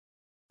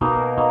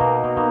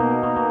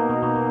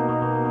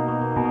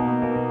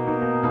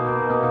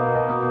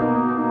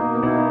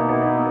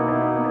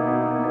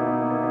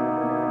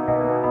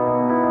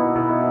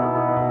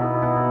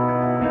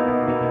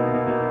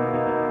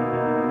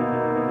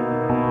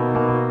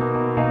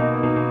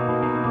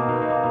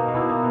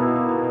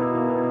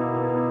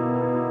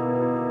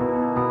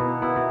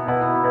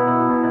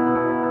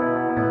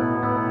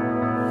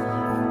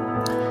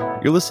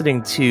You're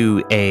listening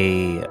to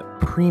a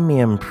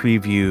premium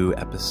preview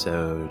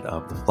episode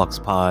of the Flux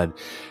Pod.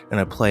 I'm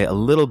going to play a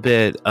little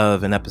bit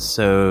of an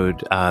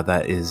episode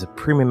that is a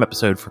premium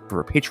episode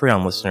for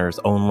Patreon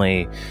listeners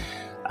only.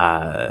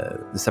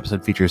 This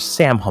episode features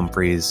Sam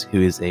Humphries,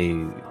 who is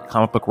a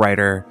comic book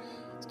writer.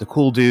 He's a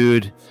cool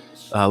dude.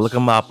 Look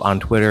him up on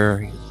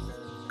Twitter.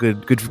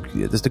 Good,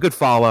 just a good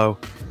follow.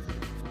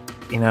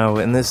 You know,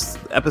 in this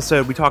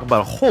episode, we talk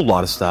about a whole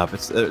lot of stuff.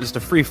 It's just a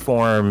free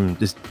form,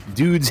 just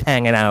dudes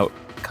hanging out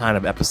kind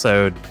of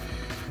episode.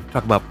 We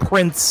talk about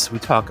Prince. We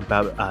talk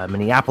about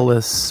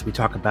Minneapolis. We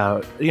talk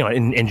about,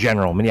 in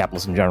general,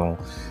 Minneapolis in general.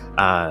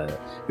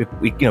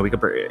 We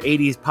compare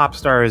 80s pop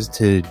stars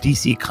to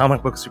DC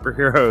comic book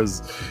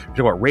superheroes. We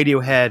talk about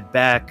Radiohead,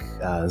 Beck,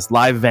 his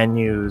live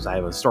venues. I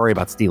have a story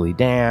about Steely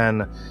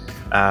Dan,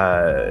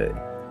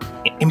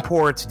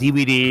 imports,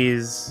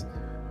 DVDs.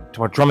 Talk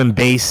about drum and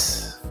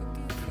bass.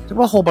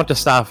 A whole bunch of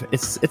stuff.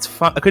 It's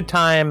fun, a good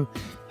time.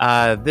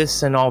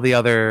 This and all the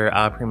other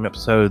premium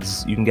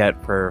episodes you can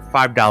get for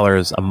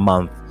 $5 a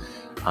month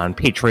on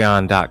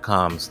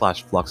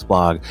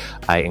patreon.com/fluxblog.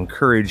 I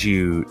encourage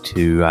you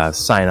to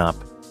sign up.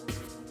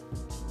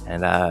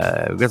 And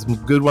we've got some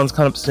good ones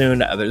coming up soon.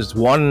 There's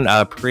one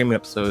premium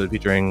episode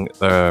featuring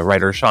the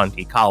writer Sean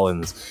T.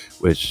 Collins,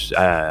 which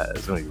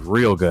is going to be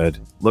real good.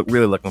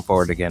 Really looking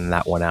forward to getting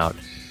that one out.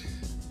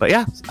 But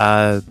yeah,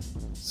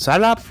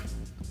 sign up.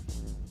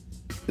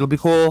 It'll be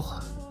cool.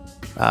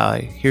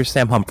 Here's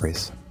Sam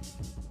Humphries.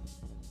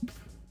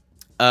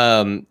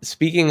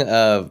 Speaking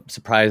of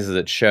surprises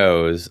at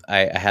shows,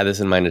 I had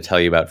this in mind to tell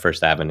you about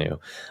First Avenue.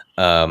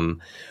 Went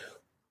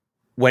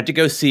to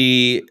go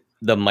see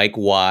the Mike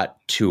Watt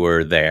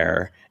tour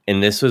there.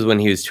 And this was when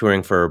he was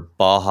touring for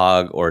Ball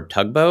Hog or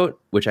Tugboat,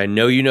 which I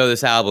know you know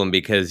this album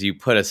because you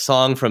put a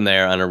song from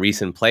there on a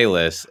recent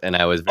playlist, and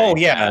I was very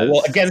proud.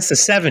 Well, Against the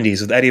 70s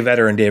with Eddie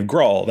Vedder and Dave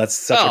Grohl. That's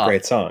such a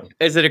great song.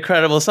 It's an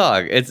incredible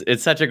song. It's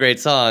such a great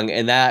song,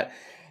 and that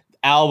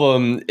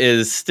album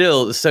is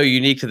still so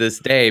unique to this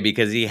day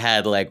because he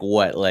had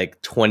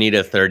 20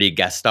 to 30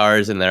 guest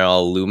stars, and they're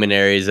all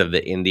luminaries of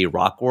the indie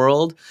rock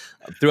world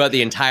throughout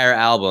the entire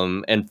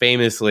album. And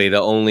famously,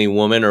 the only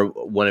woman or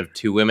one of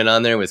two women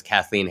on there was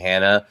Kathleen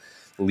Hanna,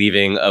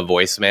 leaving a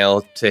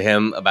voicemail to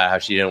him about how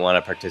she didn't want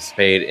to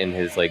participate in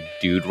his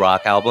dude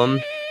rock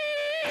album,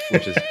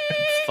 which is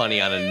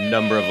funny on a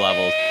number of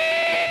levels.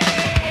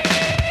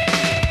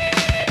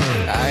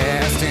 I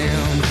asked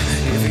him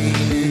if he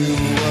knew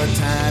what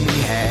time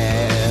he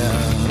had.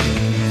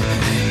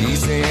 He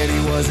said he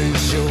wasn't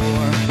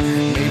sure,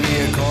 maybe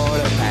a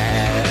quarter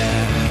past.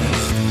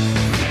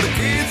 The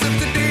kids of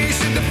today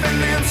should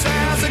defend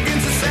themselves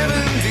against the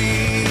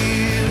 70s.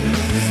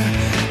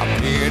 I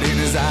peered in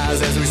his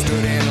eyes as we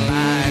stood in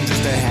line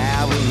just to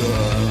have a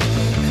look.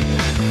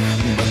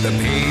 But the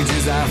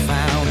pages I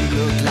found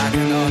looked like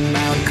an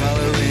unbound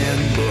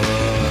coloring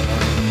book.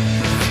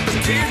 The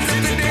kids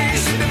of today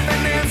should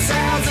defend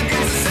themselves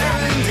against the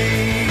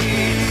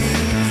 70s.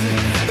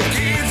 The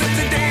kids of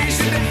today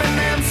should defend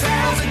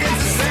themselves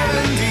against the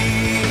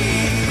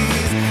 70s.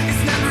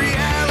 It's not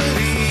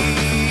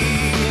reality,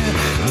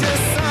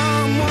 just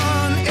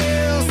someone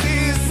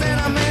else's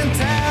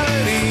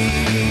sentimentality.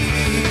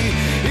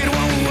 It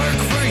won't work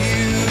for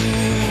you.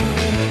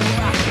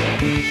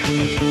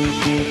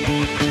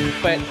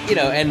 But,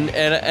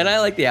 and I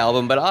like the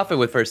album, but often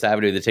with First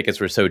Avenue, the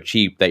tickets were so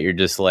cheap that you're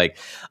just like,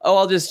 oh,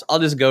 I'll just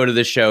go to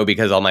this show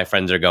because all my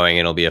friends are going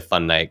and it'll be a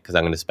fun night because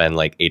I'm going to spend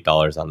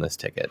 $8 on this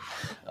ticket.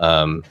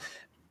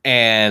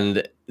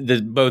 And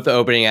both the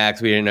opening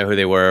acts, we didn't know who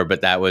they were,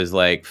 but that was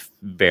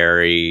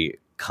very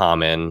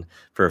common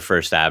for a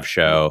First Ave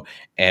show.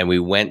 And we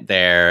went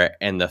there,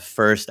 and the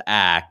first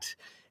act,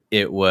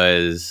 it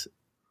was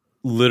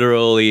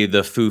literally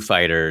the Foo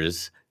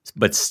Fighters,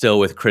 but still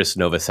with Chris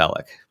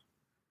Novoselic.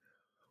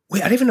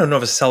 Wait, I didn't even know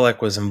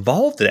Novoselic was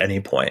involved at any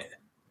point.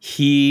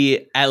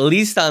 He, at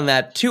least on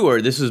that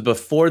tour, this was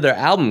before their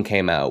album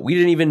came out. We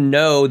didn't even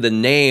know the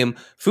name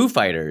Foo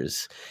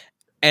Fighters.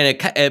 And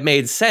it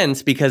made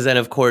sense because then,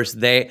 of course,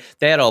 they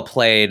had all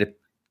played.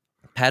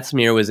 Pat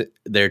Smear was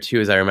there too,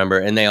 as I remember,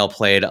 and they all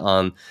played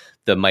on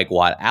the Mike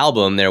Watt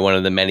album. They're one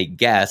of the many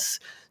guests.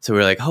 So we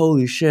were like,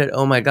 holy shit,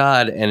 oh my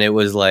God. And it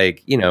was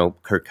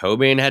Kurt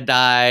Cobain had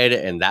died,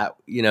 and that,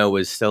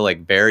 was still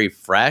very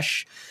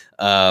fresh.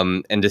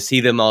 And to see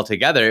them all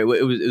together, it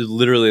was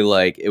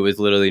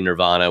literally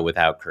Nirvana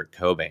without Kurt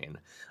Cobain.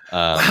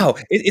 Wow.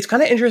 It's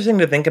kind of interesting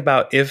to think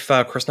about if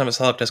Chris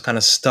Novoselic just kind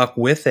of stuck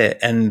with it,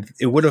 and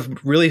it would have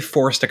really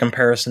forced a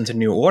comparison to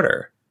New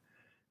Order.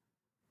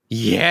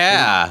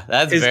 Yeah,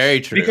 that's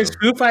very true. Because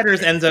Foo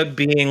Fighters ends up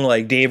being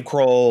Dave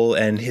Grohl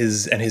and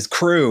his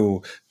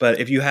crew, but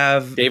if you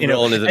have Dave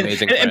Grohl and his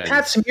amazing friends. And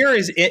Pat Smear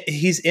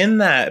he's in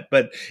that,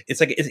 but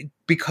it's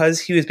because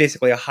he was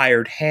basically a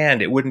hired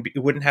hand, it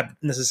wouldn't have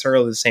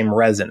necessarily the same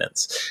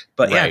resonance.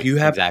 But right, if you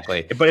have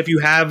exactly, but if you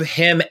have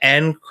him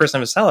and Chris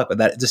Novoselic,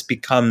 that just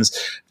becomes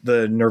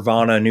the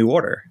Nirvana New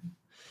Order.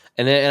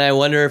 And I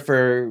wonder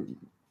for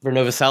for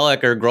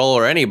Novoselic or Grohl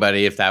or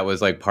anybody if that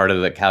was like part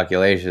of the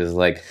calculations.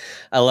 Like,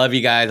 I love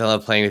you guys, I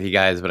love playing with you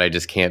guys, but I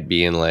just can't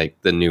be in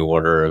like the new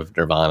order of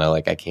Nirvana.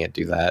 Like, I can't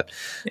do that.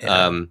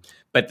 Yeah.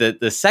 But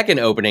the second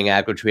opening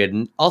act, which we had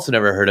also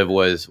never heard of,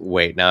 was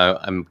now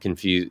I'm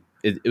confused.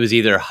 It was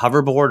either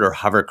Hoverboard or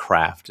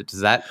Hovercraft. Does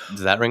that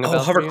ring a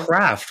bell? for you?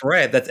 Hovercraft,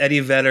 right? That's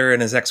Eddie Vedder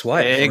and his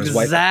ex-wife. or his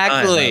wife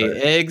at the time,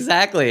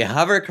 Exactly.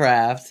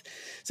 Hovercraft.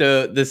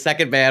 So the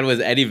second band was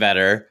Eddie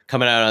Vedder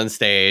coming out on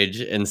stage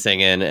and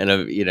singing, and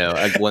and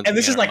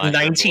this is like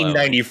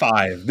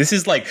 1995. This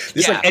is like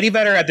Eddie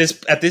Vedder at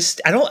this.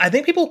 I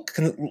think people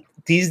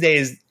these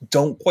days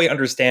don't quite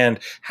understand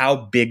how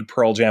big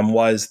Pearl Jam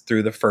was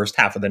through the first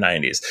half of the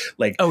 90s.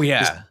 Like, oh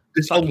yeah.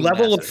 There's a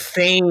level of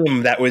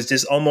fame that was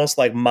just almost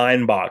like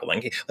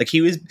mind-boggling. Like he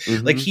was,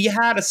 like he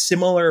had a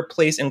similar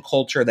place in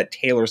culture that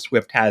Taylor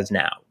Swift has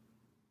now.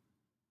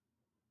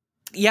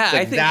 Yeah, like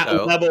I think that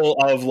so. level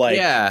of like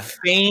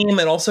fame,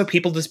 and also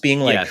people just being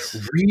like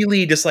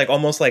really just like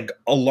almost like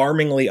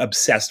alarmingly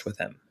obsessed with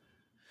him.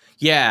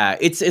 Yeah,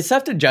 it's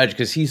tough to judge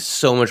because he's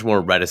so much more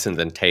reticent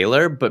than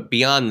Taylor. But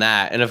beyond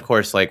that, and of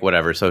course, like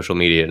whatever, social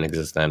media didn't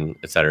exist then,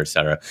 et cetera, et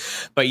cetera.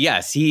 But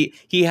yes, he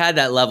had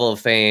that level of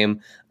fame.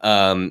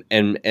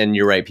 And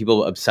you're right,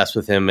 people obsessed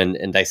with him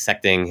and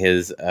dissecting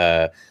his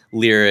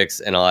lyrics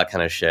and all that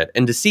kind of shit.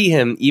 And to see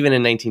him even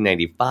in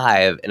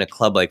 1995 in a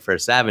club like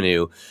First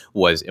Avenue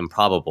was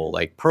improbable.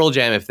 Like Pearl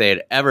Jam, if they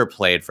had ever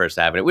played First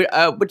Avenue,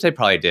 which they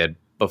probably did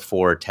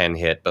before 10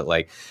 hit, but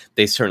like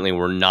they certainly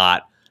were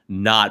not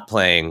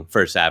playing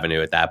First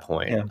Avenue at that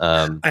point. Yeah.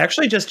 I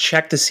actually just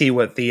checked to see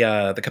what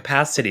the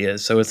capacity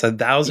is. So it's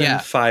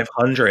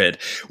 1,500,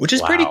 which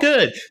is pretty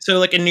good. So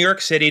like in New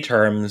York City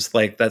terms,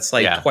 like that's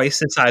like twice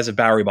the size of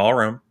Bowery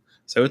Ballroom.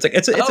 So it's like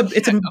it's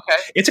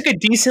like a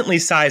decently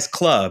sized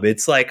club.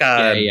 It's like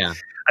I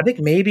think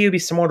maybe it'd be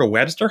similar to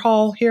Webster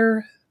Hall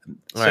here.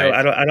 So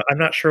I'm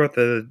not sure what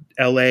the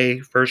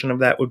LA version of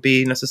that would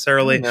be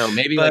necessarily. No,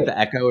 maybe like the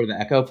Echo or the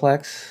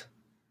Echoplex.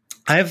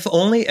 I've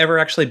only ever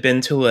actually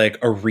been to like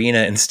arena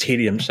and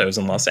stadium shows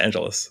in Los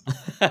Angeles.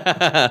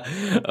 That's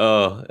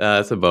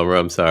a bummer.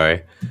 I'm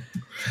sorry.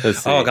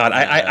 Oh God,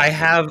 I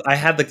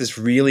had like this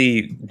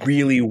really,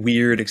 really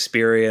weird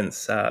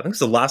experience. I think it was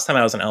the last time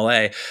I was in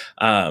LA,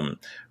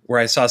 where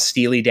I saw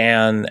Steely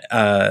Dan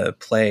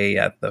play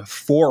at the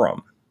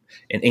Forum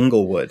in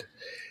Inglewood.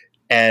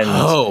 And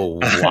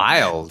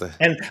wild!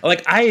 And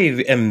like I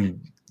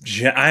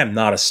am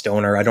not a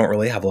stoner. I don't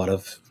really have a lot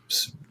of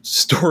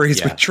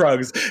stories with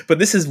drugs, but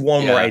this is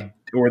one where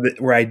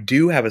I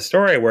do have a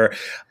story where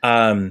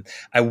I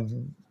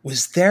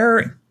was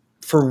there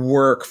for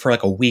work for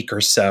like a week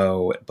or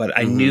so, but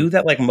I knew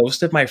that like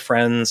most of my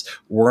friends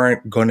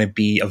weren't going to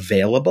be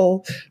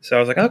available, so I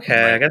was like,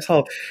 okay, I guess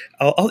I'll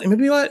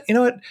maybe you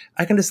know what,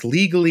 I can just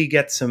legally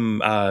get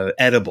some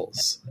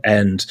edibles,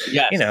 and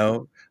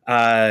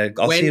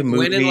I'll see a movie.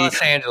 When in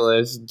Los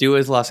Angeles, do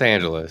as Los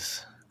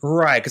Angeles,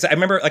 right? Because I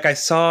remember like I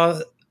saw.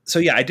 So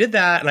yeah, I did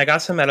that, and I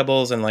got some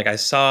edibles, and like I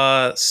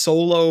saw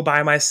Solo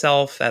by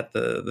myself at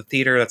the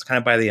theater that's kind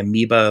of by the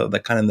Amoeba,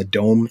 the kind of the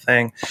dome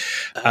thing.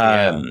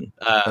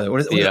 What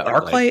is it?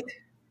 ArcLight?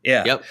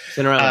 Yeah. Yep. It's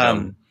in around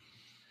the dome.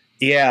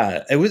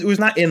 Yeah, it was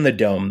not in the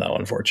dome though,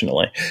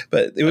 unfortunately,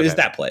 but it was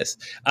that place.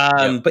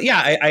 But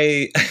yeah,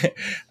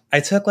 I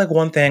took like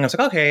one thing. I was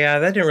like, okay, yeah,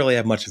 that didn't really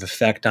have much of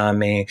effect on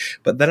me.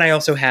 But then I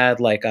also had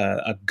like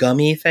a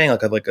gummy thing,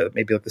 like a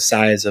maybe like the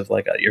size of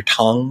like your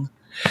tongue.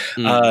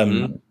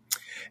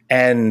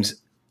 And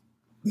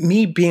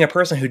me being a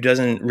person who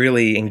doesn't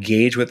really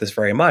engage with this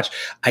very much,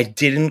 I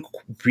didn't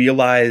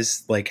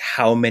realize like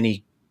how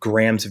many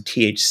grams of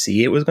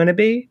THC it was going to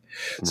be.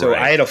 So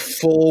I had a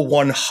full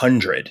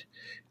 100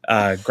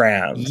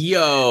 grams.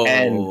 Yo.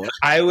 And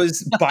I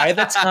was, by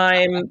the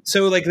time,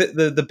 so like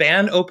the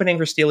band opening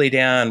for Steely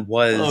Dan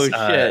was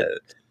the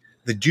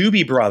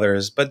Doobie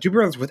Brothers, but Doobie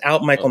Brothers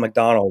without Michael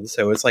McDonald.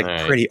 So it's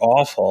like pretty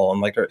awful.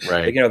 And like, they're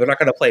not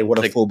going to play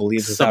What a Fool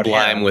Believes without him.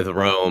 Sublime with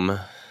Rome.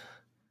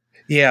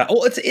 Yeah,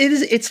 well,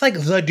 it's like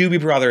the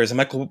Doobie Brothers, and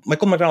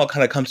Michael McDonald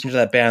kind of comes into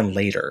that band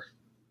later.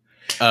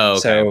 Oh, okay.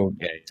 So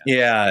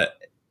yeah,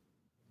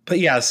 but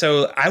yeah,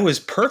 so I was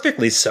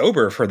perfectly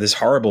sober for this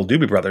horrible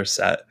Doobie Brothers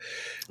set,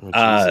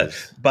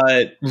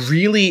 but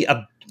really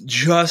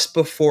just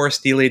before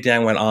Steely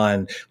Dan went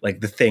on,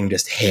 like the thing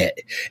just hit,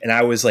 and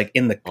I was like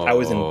I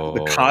was in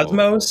the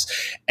cosmos,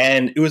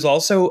 and it was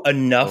also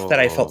enough that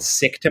I felt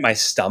sick to my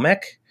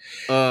stomach.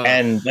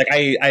 And like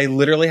I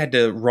literally had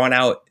to run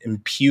out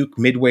and puke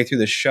midway through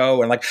the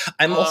show, and like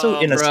I'm also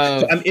in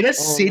a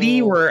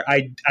city where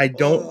I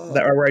don't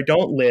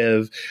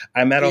live.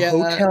 I'm at a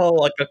hotel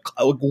like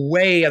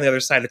way on the other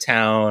side of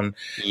town.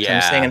 Yeah,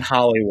 I'm staying in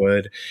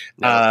Hollywood.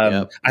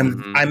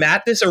 I'm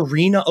at this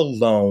arena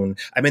alone.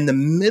 I'm in the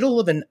middle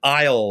of an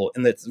aisle,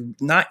 and it's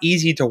not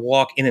easy to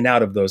walk in and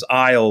out of those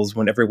aisles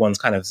when everyone's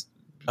kind of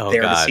Oh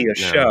there to see God,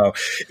 a no. show.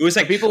 It was For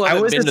like people who I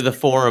haven't was been just, to the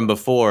Forum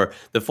before,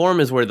 the Forum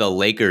is where the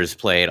Lakers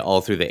played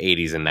all through the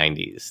 80s and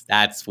 90s.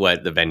 That's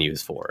what the venue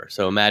is for.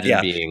 So imagine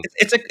yeah, being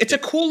it's a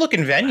cool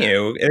looking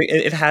venue.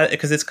 It has,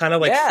 because it's kind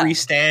of like Yeah.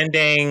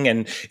 freestanding,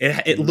 and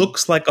it Mhm.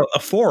 looks like a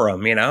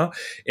forum. You know,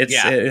 it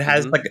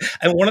has Mhm. like,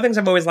 and one of the things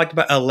I've always liked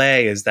about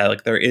LA is that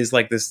like there is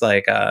like this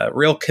like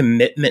real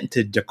commitment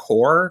to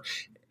decor.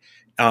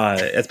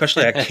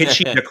 Especially a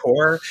kitschy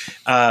decor.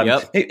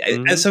 Yep.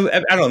 Mhm. So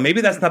I don't know.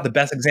 Maybe that's not the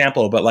best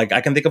example, but like I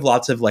can think of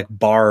lots of like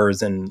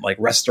bars and like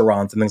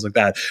restaurants and things like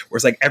that, where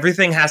it's like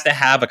everything has to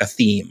have like a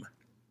theme.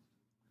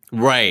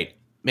 Right.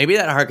 Maybe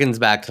that harkens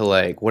back to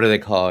like, what do they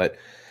call it?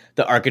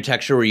 The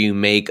architecture where you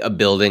make a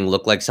building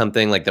look like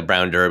something, like the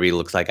Brown Derby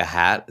looks like a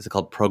hat. Is it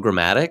called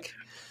programmatic?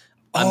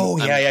 Oh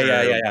yeah, yeah,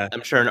 yeah, yeah, yeah.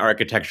 I'm sure an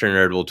architecture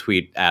nerd will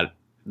tweet at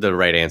the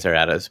right answer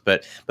at us,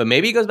 but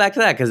maybe it goes back to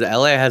that because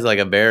LA has like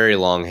a very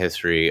long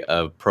history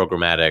of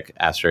programmatic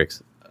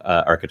asterisk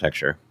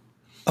architecture.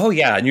 Oh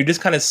yeah, and you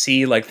just kind of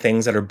see like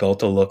things that are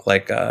built to look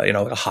like like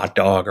a hot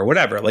dog or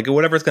whatever, like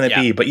whatever it's going to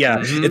Yeah. be. But yeah,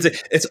 Mhm.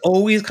 it's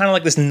always kind of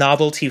like this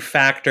novelty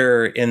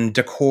factor in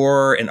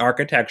decor and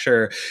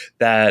architecture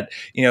that,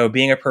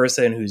 being a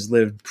person who's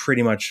lived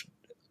pretty much.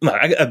 No,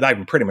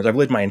 I've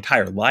lived my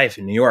entire life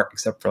in New York,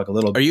 except for like a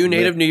little. Are you a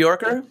native New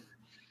Yorker?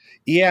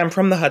 Yeah, I'm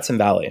from the Hudson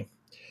Valley.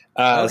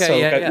 Okay, So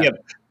yeah.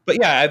 but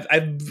yeah,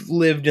 I've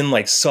lived in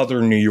like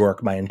southern New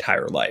York my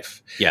entire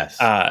life. Yes,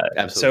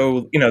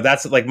 So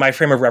that's like my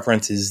frame of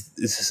reference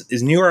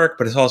is New York,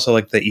 but it's also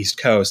like the East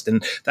Coast,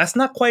 and that's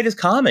not quite as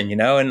common,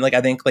 And like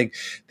I think like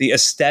the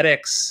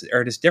aesthetics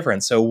are just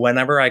different. So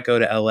whenever I go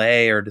to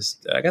LA, or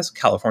just I guess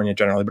California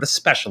generally, but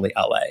especially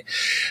LA,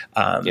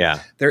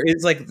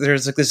 there's like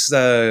this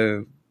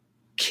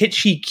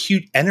kitschy,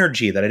 cute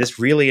energy that I just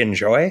really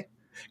enjoy.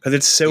 Because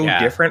it's so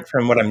different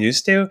from what I'm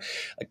used to.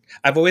 Like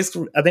I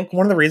think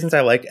one of the reasons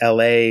I like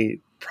LA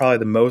probably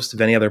the most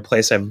of any other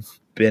place I've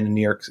been in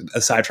New York,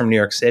 aside from New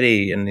York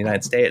City in the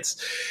United States,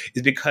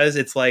 is because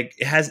it's like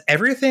it has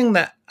everything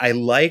that I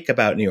like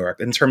about New York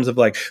in terms of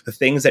like the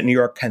things that New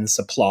York can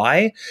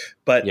supply,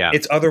 but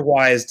it's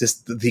otherwise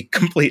just the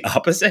complete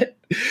opposite.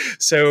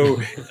 So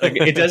like,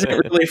 it doesn't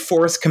really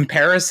force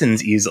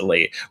comparisons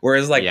easily.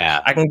 Whereas like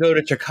I can go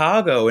to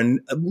Chicago and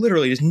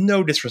literally there's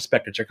no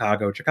disrespect to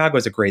Chicago. Chicago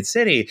is a great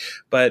city,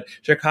 but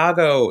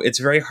Chicago, it's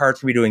very hard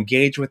for me to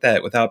engage with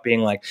that without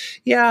being like,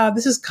 yeah,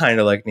 this is kind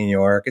of like New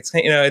York.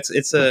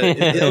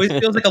 It always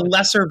feels like a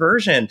lesser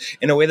version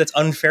in a way that's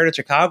unfair to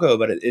Chicago,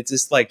 but it's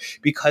just like,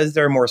 because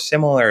they're more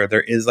similar,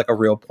 there is like a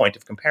real point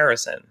of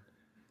comparison.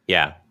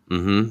 Yeah.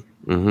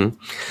 Mm-hmm.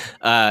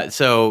 Mm-hmm.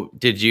 So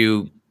did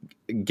you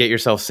get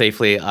yourself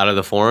safely out of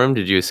the Forum?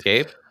 Did you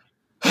escape?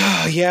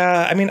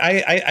 Yeah, I mean,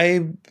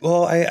 I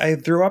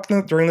grew up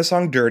during the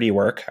song "Dirty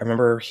Work." I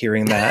remember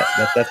hearing that.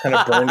 That's kind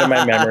of burned in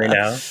my memory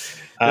now.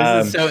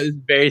 It's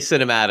very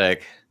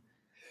cinematic.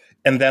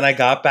 And then I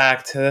got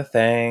back to the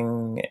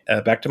thing,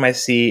 back to my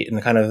seat,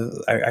 and kind of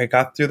I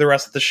got through the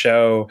rest of the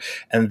show,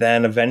 and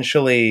then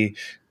eventually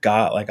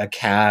got like a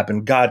cab,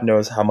 and God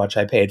knows how much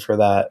I paid for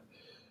that.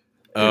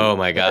 Oh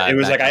my God! It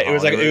was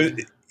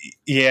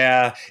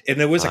yeah, and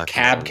it was a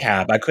cab.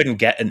 I couldn't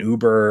get an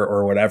Uber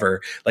or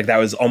whatever. Like that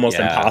was almost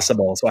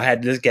impossible. So I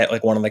had to just get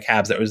like one of the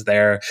cabs that was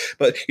there.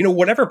 But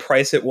whatever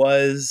price it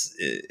was,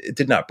 it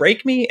did not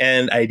break me,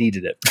 and I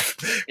needed it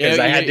because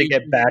I had to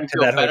get back to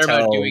that hotel.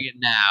 About doing it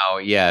now,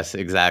 yes,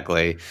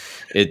 exactly.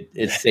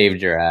 It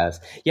saved your ass.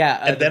 Yeah,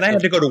 and then I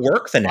had to go to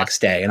work the next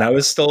day, and I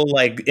was still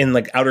like in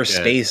like outer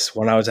space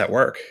when I was at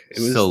work. It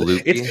was so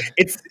loopy.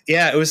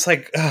 It was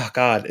like, oh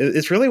God,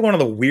 it's really one of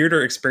the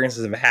weirder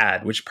experiences I've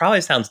had, which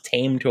probably sounds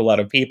tame to a lot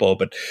of people,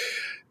 but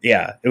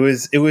yeah, it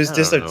was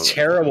just a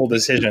terrible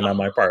decision on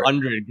my part.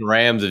 100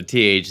 grams of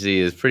THC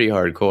is pretty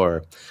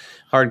hardcore,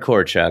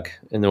 Chuck,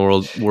 in the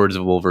words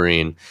of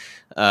Wolverine.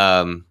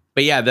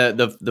 But yeah,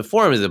 the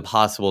Forum is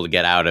impossible to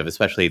get out of,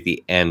 especially at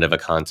the end of a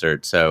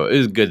concert. So it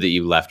was good that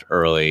you left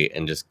early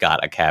and just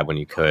got a cab when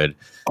you could.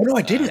 Oh no,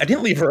 I didn't. I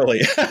didn't leave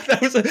early. I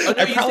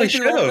probably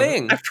should have.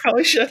 I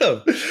probably should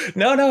have.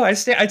 No, I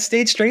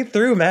stayed straight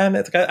through, man.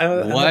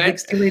 I'm a big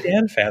Steely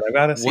Dan fan. I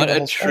gotta see. What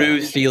a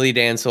true Steely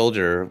Dan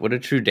soldier. What a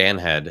true Dan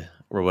head,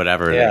 or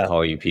whatever they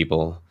call you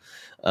people.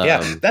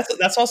 Yeah,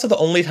 that's also the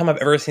only time I've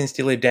ever seen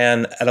Steely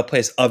Dan at a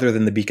place other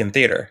than the Beacon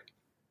Theater.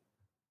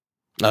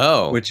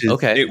 Oh, which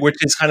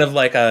is kind of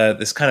like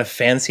this kind of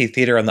fancy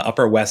theater on the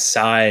Upper West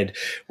Side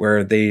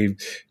where they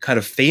kind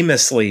of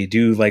famously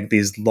do like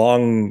these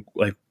long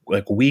like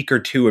week or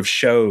two of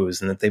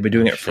shows, and that they've been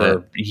doing it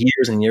for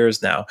years and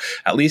years now,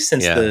 at least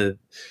since the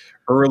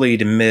early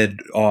to mid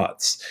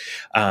aughts.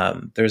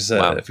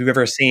 If you've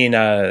ever seen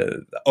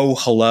Oh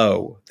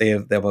Hello, they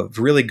have a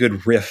really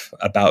good riff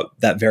about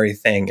that very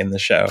thing in the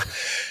show.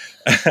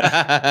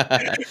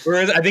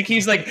 Whereas I think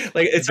he's like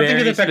it's something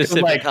to the effect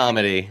of like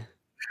comedy.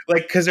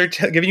 Like, because they're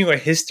giving you a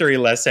history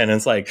lesson. And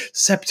it's like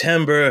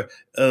September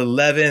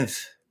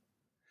 11th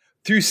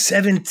through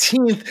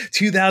 17th,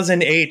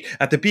 2008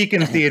 at the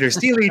Beacon Theater,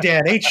 Steely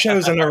Dan, 8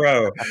 shows in a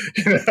row.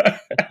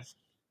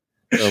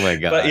 Oh my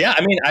god! But yeah,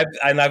 I mean,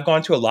 I've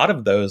gone to a lot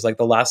of those. Like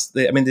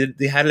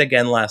they had it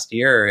again last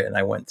year, and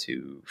I went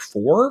to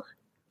four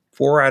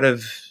out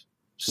of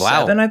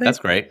 7. I think that's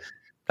great.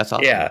 That's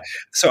awesome. Yeah.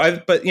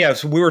 So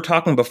so we were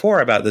talking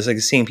before about this, like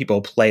seeing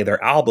people play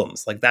their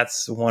albums. Like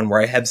that's one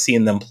where I have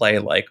seen them play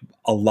like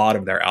a lot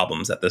of their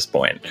albums at this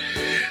point.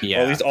 Yeah.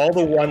 Or at least all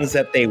the ones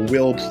that they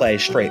will play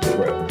straight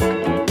through.